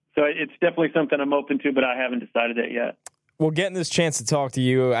so it's definitely something I'm open to, but I haven't decided that yet. Well, getting this chance to talk to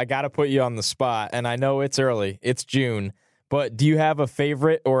you, I got to put you on the spot. And I know it's early. It's June. But do you have a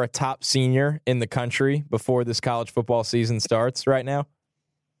favorite or a top senior in the country before this college football season starts right now?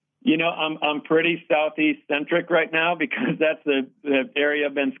 I'm pretty Southeast centric right now because that's the area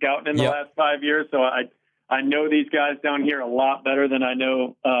I've been scouting in the last 5 years. So I know these guys down here a lot better than I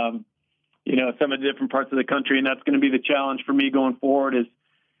know, some of the different parts of the country. And that's going to be the challenge for me going forward is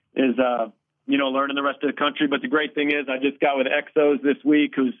learning the rest of the country. But the great thing is I just got with Exos this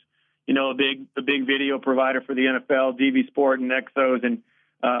week, who's, a big video provider for the NFL, DV Sport and Exos.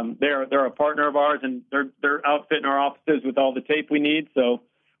 And they're a partner of ours, and they're outfitting our offices with all the tape we need. So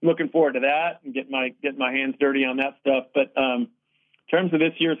I'm looking forward to that and get my hands dirty on that stuff. But in terms of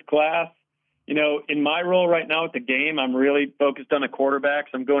this year's class, in my role right now at the game, I'm really focused on the quarterbacks.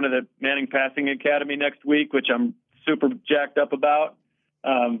 I'm going to the Manning Passing Academy next week, which I'm super jacked up about.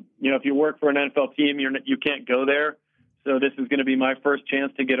 If you work for an NFL team, you can't go there. So this is going to be my first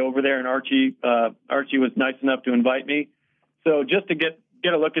chance to get over there. And Archie was nice enough to invite me. So just to get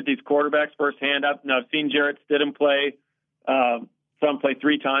a look at these quarterbacks firsthand, I've seen Jarrett Stidham play. Saw him play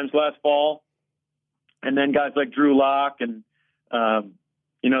 3 times last fall. And then guys like Drew Lock and,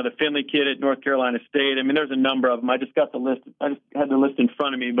 the Finley kid at North Carolina State. I mean, there's a number of them. I just got the list. I just had the list in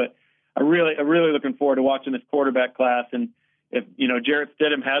front of me, but I'm really looking forward to watching this quarterback class. And if, Jarrett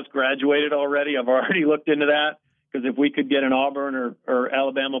Stidham has graduated already, I've already looked into that, because if we could get an Auburn or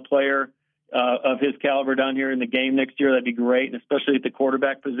Alabama player of his caliber down here in the game next year, that'd be great. And especially at the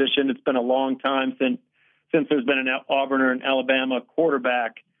quarterback position, it's been a long time since there's been an Auburn or an Alabama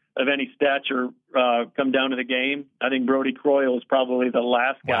quarterback of any stature come down to the game. I think Brody Croyle is probably the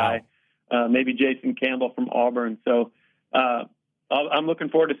last guy, maybe Jason Campbell from Auburn. So I'm looking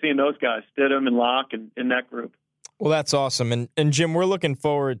forward to seeing those guys, Stidham and Locke, and in that group. Well, that's awesome. And Jim, we're looking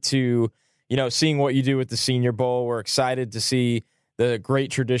forward to, seeing what you do with the Senior Bowl. We're excited to see the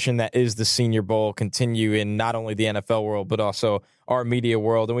great tradition that is the Senior Bowl continue in not only the NFL world, but also our media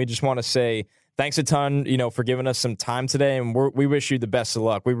world. And we just want to say thanks a ton, for giving us some time today. And we wish you the best of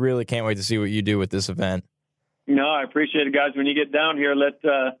luck. We really can't wait to see what you do with this event. No, I appreciate it, guys. When you get down here,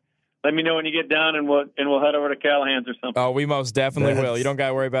 let me know when you get down, and we'll head over to Callahan's or something. Oh, we most definitely will. You don't got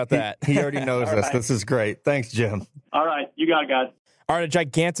to worry about that. He already knows us. Right. This is great. Thanks, Jim. All right. You got it, guys. All right, a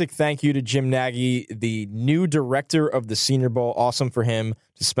gigantic thank you to Jim Nagy, the new director of the Senior Bowl. Awesome for him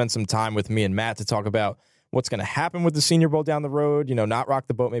to spend some time with me and Matt to talk about what's going to happen with the Senior Bowl down the road. Not rock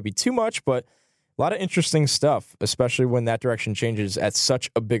the boat maybe too much, but a lot of interesting stuff, especially when that direction changes at such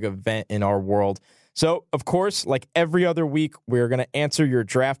a big event in our world. So, of course, like every other week, we're going to answer your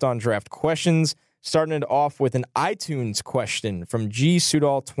draft on draft questions, starting it off with an iTunes question from G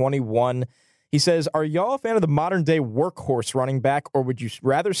Sudol 21. He says, are y'all a fan of the modern-day workhorse running back, or would you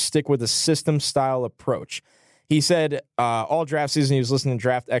rather stick with a system-style approach? He said all draft season he was listening to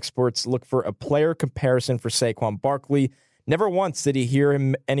draft experts look for a player comparison for Saquon Barkley. Never once did he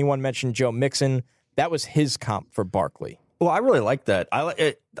hear anyone mention Joe Mixon. That was his comp for Barkley. Well, I really like that.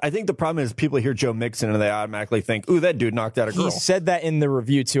 I think the problem is people hear Joe Mixon and they automatically think, ooh, that dude knocked out a girl. He said that in the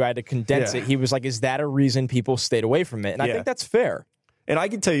review, too. I had to condense it. He was like, is that a reason people stayed away from it? And I think that's fair. And I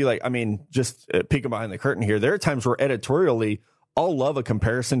can tell you, just peeking behind the curtain here, there are times where editorially, I'll love a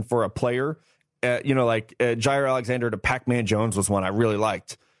comparison for a player. Jair Alexander to Pac-Man Jones was one I really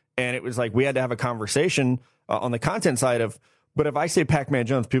liked. And it was like we had to have a conversation on the content side of, but if I say Pac-Man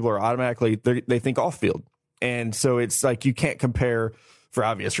Jones, people are automatically, they think off field. And so it's like you can't compare, for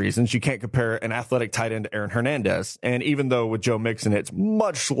obvious reasons, you can't compare an athletic tight end to Aaron Hernandez. And even though with Joe Mixon, it's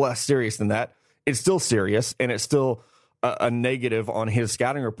much less serious than that, it's still serious, and it's still a negative on his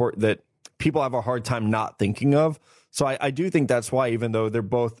scouting report that people have a hard time not thinking of. So I do think that's why, even though they're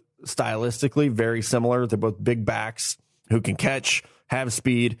both stylistically very similar, they're both big backs who can catch, have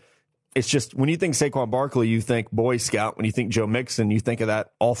speed. It's just when you think Saquon Barkley, you think Boy Scout. When you think Joe Mixon, you think of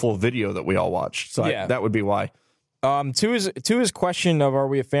that awful video that we all watched. So that would be why. To his question of are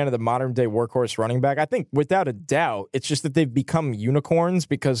we a fan of the modern day workhorse running back? I think without a doubt, it's just that they've become unicorns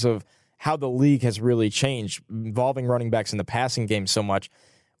because of how the league has really changed, involving running backs in the passing game so much.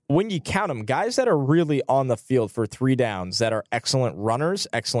 When you count them, guys that are really on the field for 3 downs, that are excellent runners,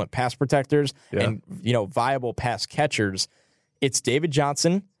 excellent pass protectors, and viable pass catchers, it's David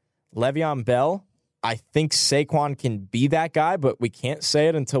Johnson, Le'Veon Bell. I think Saquon can be that guy, but we can't say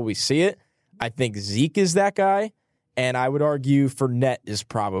it until we see it. I think Zeke is that guy, and I would argue Fournette is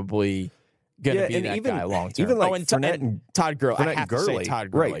probably going to be that guy long term. Even like Fournette and Todd Gurley. Fournette I have and Gurley. to say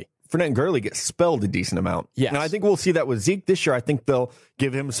Todd Gurley. Right. Fournette and Gurley get spelled a decent amount. Yes. And I think we'll see that with Zeke this year. I think they'll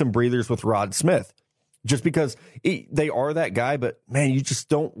give him some breathers with Rod Smith, just because they are that guy. But, man, you just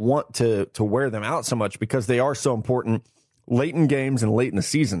don't want to wear them out so much because they are so important late in games and late in the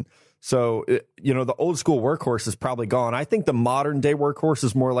season. So, the old school workhorse is probably gone. I think the modern day workhorse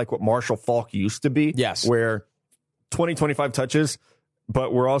is more like what Marshall Faulk used to be. Yes. Where 20, 25 touches,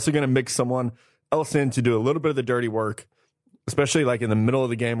 but we're also going to mix someone else in to do a little bit of the dirty work, especially like in the middle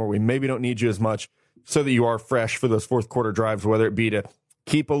of the game where we maybe don't need you as much, so that you are fresh for those fourth quarter drives, whether it be to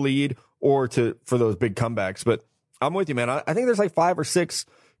keep a lead or for those big comebacks. But I'm with you, man. I think there's like 5 or 6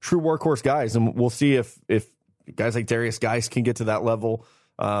 true workhorse guys, and we'll see if guys like Darius Geis can get to that level.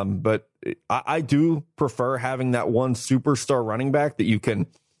 But I do prefer having that one superstar running back that you can,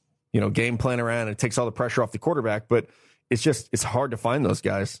 game plan around, and it takes all the pressure off the quarterback. But it's hard to find those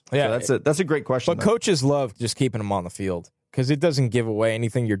guys. Yeah, so that's a great question. But coaches love just keeping them on the field because it doesn't give away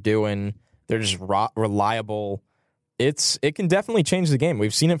anything you're doing. They're just reliable. It can definitely change the game.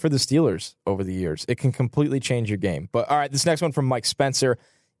 We've seen it for the Steelers over the years. It can completely change your game. But all right, this next one from Mike Spencer.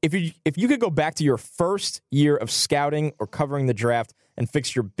 If you could go back to your first year of scouting or covering the draft and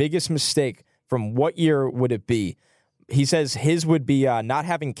fix your biggest mistake, from what year would it be? He says his would be not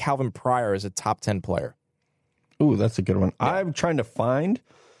having Calvin Pryor as a top 10 player. Ooh, that's a good one. Yeah. I'm trying to find.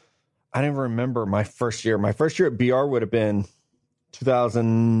 I don't even remember my first year. My first year at BR would have been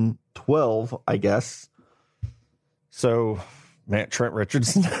 2012, I guess. So, man, Trent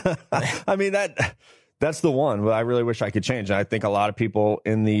Richardson. I mean, that's the one. I really wish I could change. I think a lot of people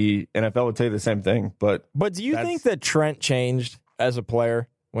in the NFL would tell you the same thing. But do you think that Trent changed as a player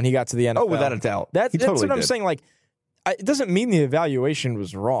when he got to the NFL? Oh, without a doubt. That's totally what I'm did. saying. Like, it doesn't mean the evaluation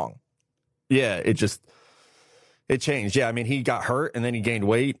was wrong. Yeah, it changed. Yeah, I mean, he got hurt and then he gained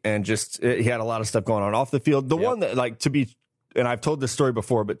weight and he had a lot of stuff going on off the field. The one that, and I've told this story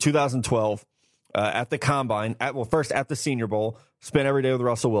before, but 2012 at the Combine, first at the Senior Bowl, spent every day with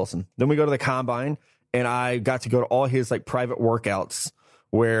Russell Wilson. Then we go to the Combine, and I got to go to all his private workouts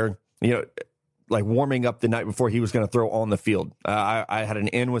where, like warming up the night before he was going to throw on the field. I had an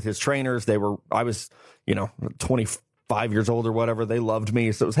in with his trainers. I was, 25 years old or whatever. They loved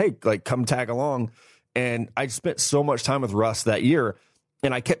me. So it was, hey, come tag along. And I spent so much time with Russ that year.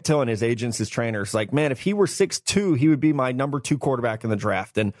 And I kept telling his agents, his trainers, man, if he were 6'2", he would be my number 2 quarterback in the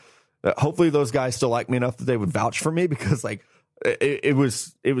draft. And hopefully those guys still like me enough that they would vouch for me, because it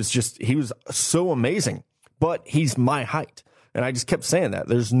was just, he was so amazing, but he's my height. And I just kept saying that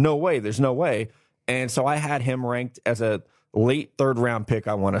there's no way. And so I had him ranked as a late 3rd round pick,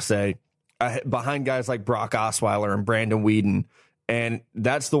 I want to say, behind guys like Brock Osweiler and Brandon Weeden. And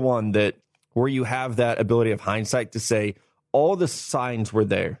that's the one where you have that ability of hindsight to say all the signs were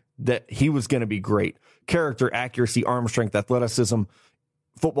there that he was going to be great. Character, accuracy, arm strength, athleticism,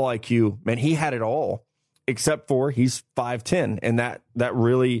 football IQ. Man, he had it all, except for he's 5'10", and that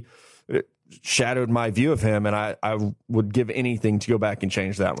really shadowed my view of him, and I would give anything to go back and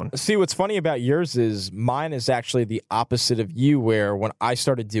change that one. See, what's funny about yours is mine is actually the opposite of you, where when I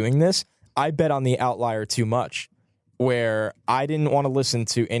started doing this, I bet on the outlier too much, where I didn't want to listen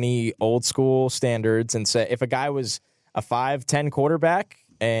to any old school standards and say if a guy was a 5'10" quarterback,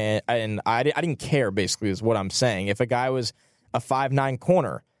 and I didn't care, basically, is what I'm saying. If a guy was a 5'9"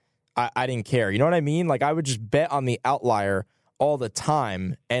 corner, I didn't care. You know what I mean? I would just bet on the outlier all the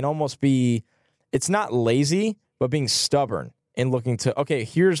time and almost it's not lazy, but being stubborn and looking to, okay,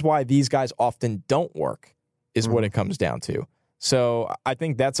 here's why these guys often don't work is what it comes down to. So I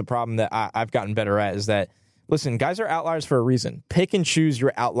think that's a problem that I've gotten better at, is that, listen, guys are outliers for a reason. Pick and choose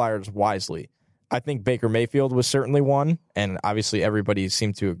your outliers wisely. I think Baker Mayfield was certainly one, and obviously everybody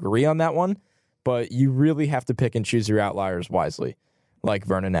seemed to agree on that one. But you really have to pick and choose your outliers wisely, like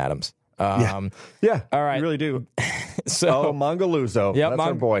Vernon Adams. Yeah. All right. You really do. So, Mongaluzzo. Yep, That's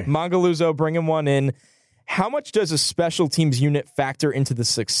our boy. Mongaluzzo, bringing one in. How much does a special teams unit factor into the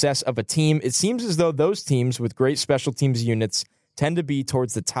success of a team? It seems as though those teams with great special teams units tend to be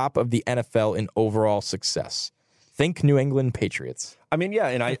towards the top of the NFL in overall success. Think New England Patriots. I mean, yeah,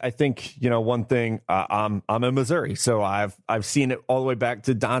 and I think, one thing, I'm in Missouri, so I've seen it all the way back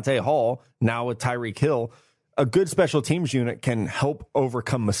to Dante Hall, now with Tyreek Hill. A good special teams unit can help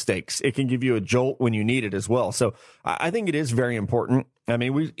overcome mistakes. It can give you a jolt when you need it as well. So I think it is very important. I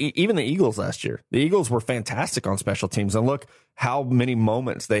mean, even the Eagles last year, the Eagles were fantastic on special teams. And look how many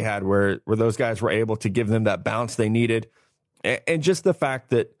moments they had where those guys were able to give them that bounce they needed. And just the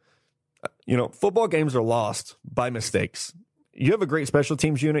fact that, football games are lost by mistakes. You have a great special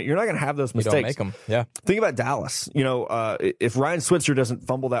teams unit, you're not going to have those mistakes. You don't make them. Yeah. Think about Dallas. If Ryan Switzer doesn't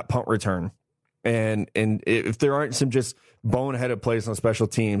fumble that punt return, and if there aren't some just boneheaded plays on special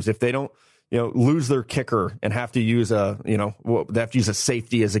teams, if they don't, lose their kicker and have to use they have to use a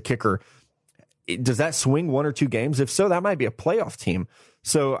safety as a kicker, does that swing one or two games? If so, that might be a playoff team.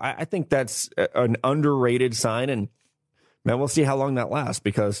 So I think that's an underrated sign, and man, we'll see how long that lasts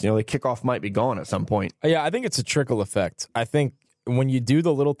because, the kickoff might be gone at some point. Yeah, I think it's a trickle effect. I think when you do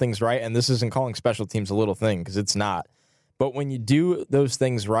the little things right, and this isn't calling special teams a little thing because it's not, but when you do those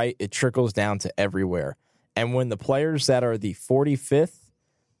things right, it trickles down to everywhere. And when the players that are the 45th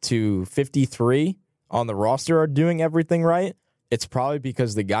to 53 on the roster are doing everything right, it's probably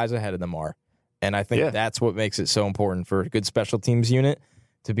because the guys ahead of them are. And I think that's what makes it so important for a good special teams unit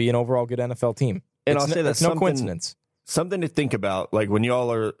to be an overall good NFL team. And I'll say that's no coincidence. Something to think about. Like when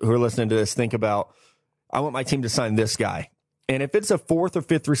y'all who are listening to this, think about, I want my team to sign this guy. And if it's a fourth or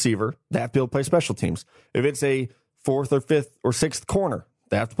fifth receiver, they have to be able to play special teams. If it's a fourth or fifth or sixth corner,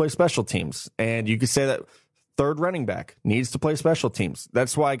 they have to play special teams. And you could say that third running back needs to play special teams.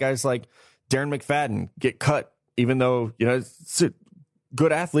 That's why guys like Darren McFadden get cut, even though, it's a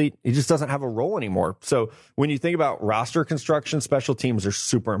good athlete. He just doesn't have a role anymore. So when you think about roster construction, special teams are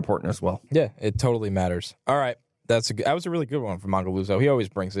super important as well. Yeah, it totally matters. All right. That was a really good one from Mongaluzzo. He always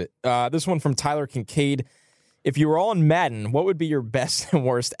brings it. This one from Tyler Kincaid. If you were all in Madden, what would be your best and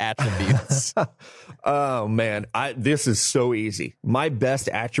worst attributes? Oh, man. This is so easy. My best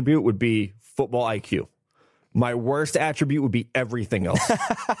attribute would be football IQ. My worst attribute would be everything else.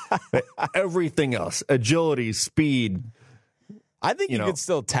 Everything else. Agility, speed. I think you could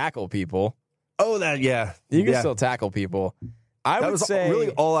still tackle people. Oh, yeah. You can still tackle people. I would say really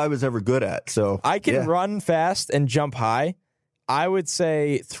all I was ever good at. So I can run fast and jump high. I would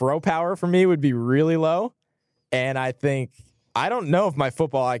say throw power for me would be really low. And I don't know if my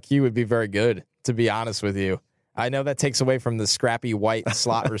football IQ would be very good, to be honest with you. I know that takes away from the scrappy white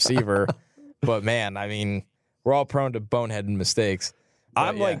slot receiver, but man, I mean, we're all prone to boneheaded mistakes.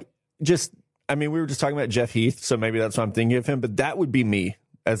 But we were just talking about Jeff Heath, so maybe that's what I'm thinking of him, but that would be me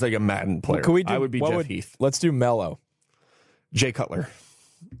as like a Madden player. I would be Jeff Heath. Let's do Mello. Jay Cutler.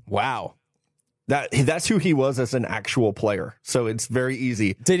 Wow. That's who he was as an actual player. So it's very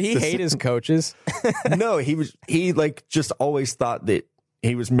easy. Did he hate his coaches? No, he just always thought that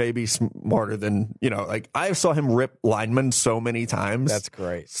he was maybe smarter than, I saw him rip linemen so many times. That's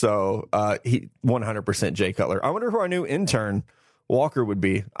great. So he 100% Jay Cutler. I wonder who our new intern Walker would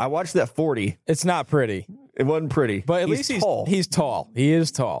be. I watched that 40. It's not pretty. It wasn't pretty. But at least tall. He's tall. He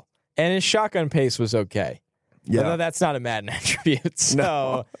is tall. And his shotgun pace was okay. Yeah. Although that's not a Madden attribute.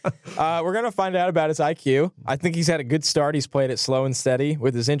 So we're going to find out about his IQ. I think he's had a good start. He's played it slow and steady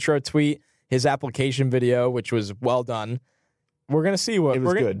with his intro tweet, his application video, which was well done. We're going to see what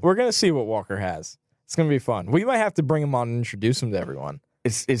we're going to see what Walker has. It's going to be fun. We might have to bring him on and introduce him to everyone.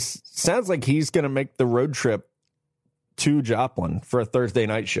 It sounds like he's going to make the road trip to Joplin for a Thursday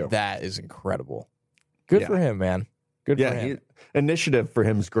night show. That is incredible. Good for him, man. Good for him. Initiative for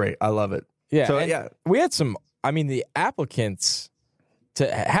him is great. I love it. Yeah. So, we had some. The applicants.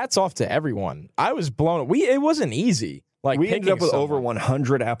 Hats off to everyone. I was blown. It wasn't easy. We ended up with over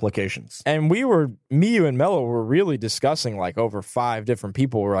 100 applications, and you and Mello were really discussing over 5 different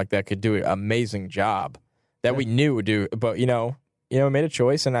people were that could do an amazing job that we knew would do. But made a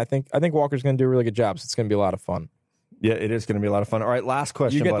choice, and I think Walker's going to do a really good job. So it's going to be a lot of fun. Yeah, it is going to be a lot of fun. All right, last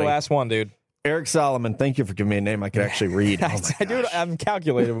question. You get the last one, dude. Eric Solomon. Thank you for giving me a name I could actually read. I'm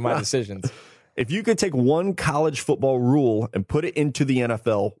calculated with my decisions. If you could take one college football rule and put it into the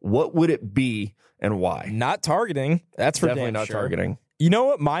NFL, what would it be and why? Not targeting. That's for definitely damn not sure. Targeting. You know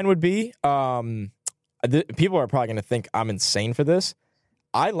what mine would be? People are probably going to think I'm insane for this.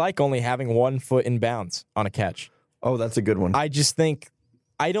 I like only having 1 foot in bounds on a catch. Oh, that's a good one. I just think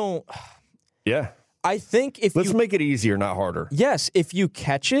Yeah. I think if Let's make it easier, not harder. Yes, if you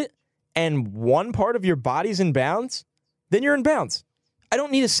catch it and one part of your body's in bounds, then you're in bounds. I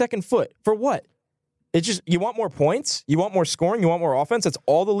don't need a second foot. For what? It's just, you want more points, you want more scoring, you want more offense. That's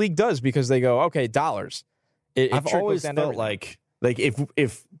all the league does because they go, okay, dollars. I've always felt like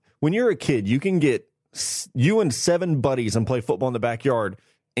if when you're a kid, you can get you and 7 buddies and play football in the backyard,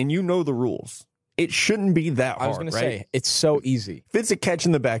 and you know the rules. It shouldn't be that hard. I was going to say, it's so easy. If it's a catch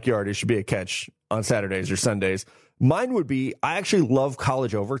in the backyard, it should be a catch on Saturdays or Sundays. Mine would be, I actually love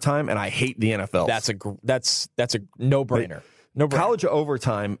college overtime, and I hate the NFL. That's a no-brainer. College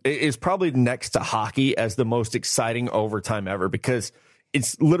overtime is probably next to hockey as the most exciting overtime ever because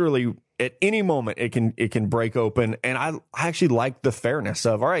it's literally at any moment it can break open. And I actually like the fairness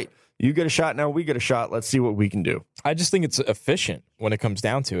of, all right, you get a shot now, we get a shot. Let's see what we can do. I just think it's efficient when it comes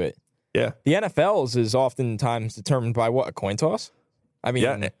down to it. Yeah. The NFL's is oftentimes determined by what? A coin toss? I mean,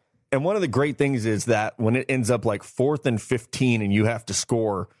 yeah. And one of the great things is that when it ends up like 4th and 15 and you have to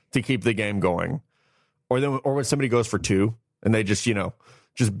score to keep the game going, or when somebody goes for 2 and they just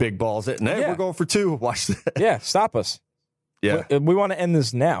big balls it and hey, we're going for 2. Watch that. Yeah, stop us. Yeah. We want to end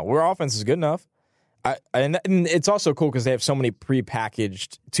this now. Our offense is good enough. And it's also cool because they have so many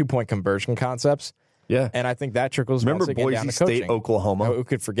prepackaged 2-point conversion concepts. Yeah. And I think that trickles Remember down Boise to State, coaching. Oklahoma? Who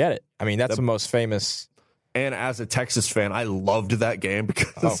could forget it? I mean, that's the most famous. And as a Texas fan, I loved that game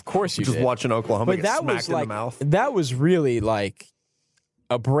because of course you just did. watching Oklahoma get smacked in the mouth. That was really like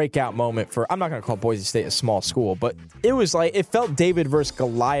a breakout moment for, I'm not going to call Boise State a small school, but it was like, it felt David versus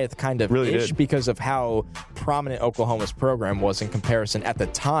Goliath kind of really ish did. Because of how prominent Oklahoma's program was in comparison at the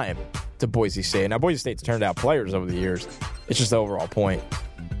time to Boise State. Now, Boise State's turned out players over the years. It's just the overall point.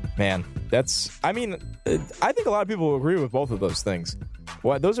 Man, I think a lot of people will agree with both of those things.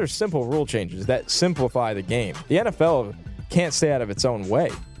 Well, those are simple rule changes that simplify the game. The NFL can't stay out of its own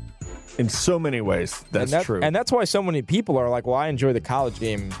way. In so many ways, that's true. And that's why so many people are like, well, I enjoy the college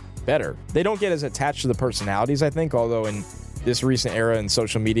game better. They don't get as attached to the personalities, I think, although in this recent era in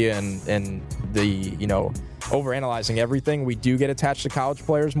social media and the, overanalyzing everything, we do get attached to college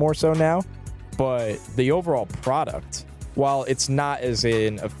players more so now. But the overall product, while it's not as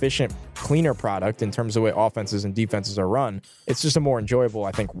an efficient, cleaner product in terms of the way offenses and defenses are run, it's just a more enjoyable,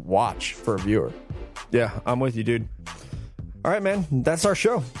 I think, watch for a viewer. Yeah, I'm with you, dude. All right, man. That's our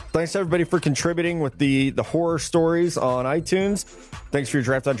show. Thanks, everybody, for contributing with the horror stories on iTunes. Thanks for your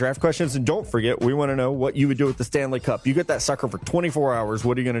Draft on Draft questions. And don't forget, we want to know what you would do with the Stanley Cup. You get that sucker for 24 hours.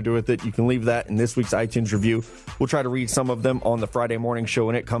 What are you going to do with it? You can leave that in this week's iTunes review. We'll try to read some of them on the Friday morning show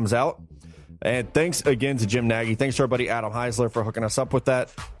when it comes out. And thanks again to Jim Nagy. Thanks to our buddy Adam Heisler for hooking us up with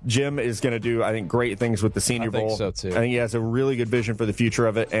that. Jim is going to do, I think, great things with the Senior Bowl. I think so, too. I think he has a really good vision for the future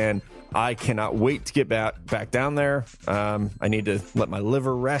of it, and I cannot wait to get back down there. I need to let my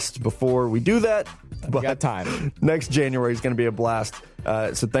liver rest before we do that. We got time. Next January is going to be a blast.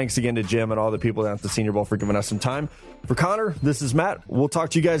 So thanks again to Jim and all the people down at the Senior Bowl for giving us some time. For Connor, this is Matt. We'll talk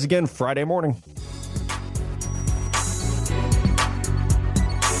to you guys again Friday morning.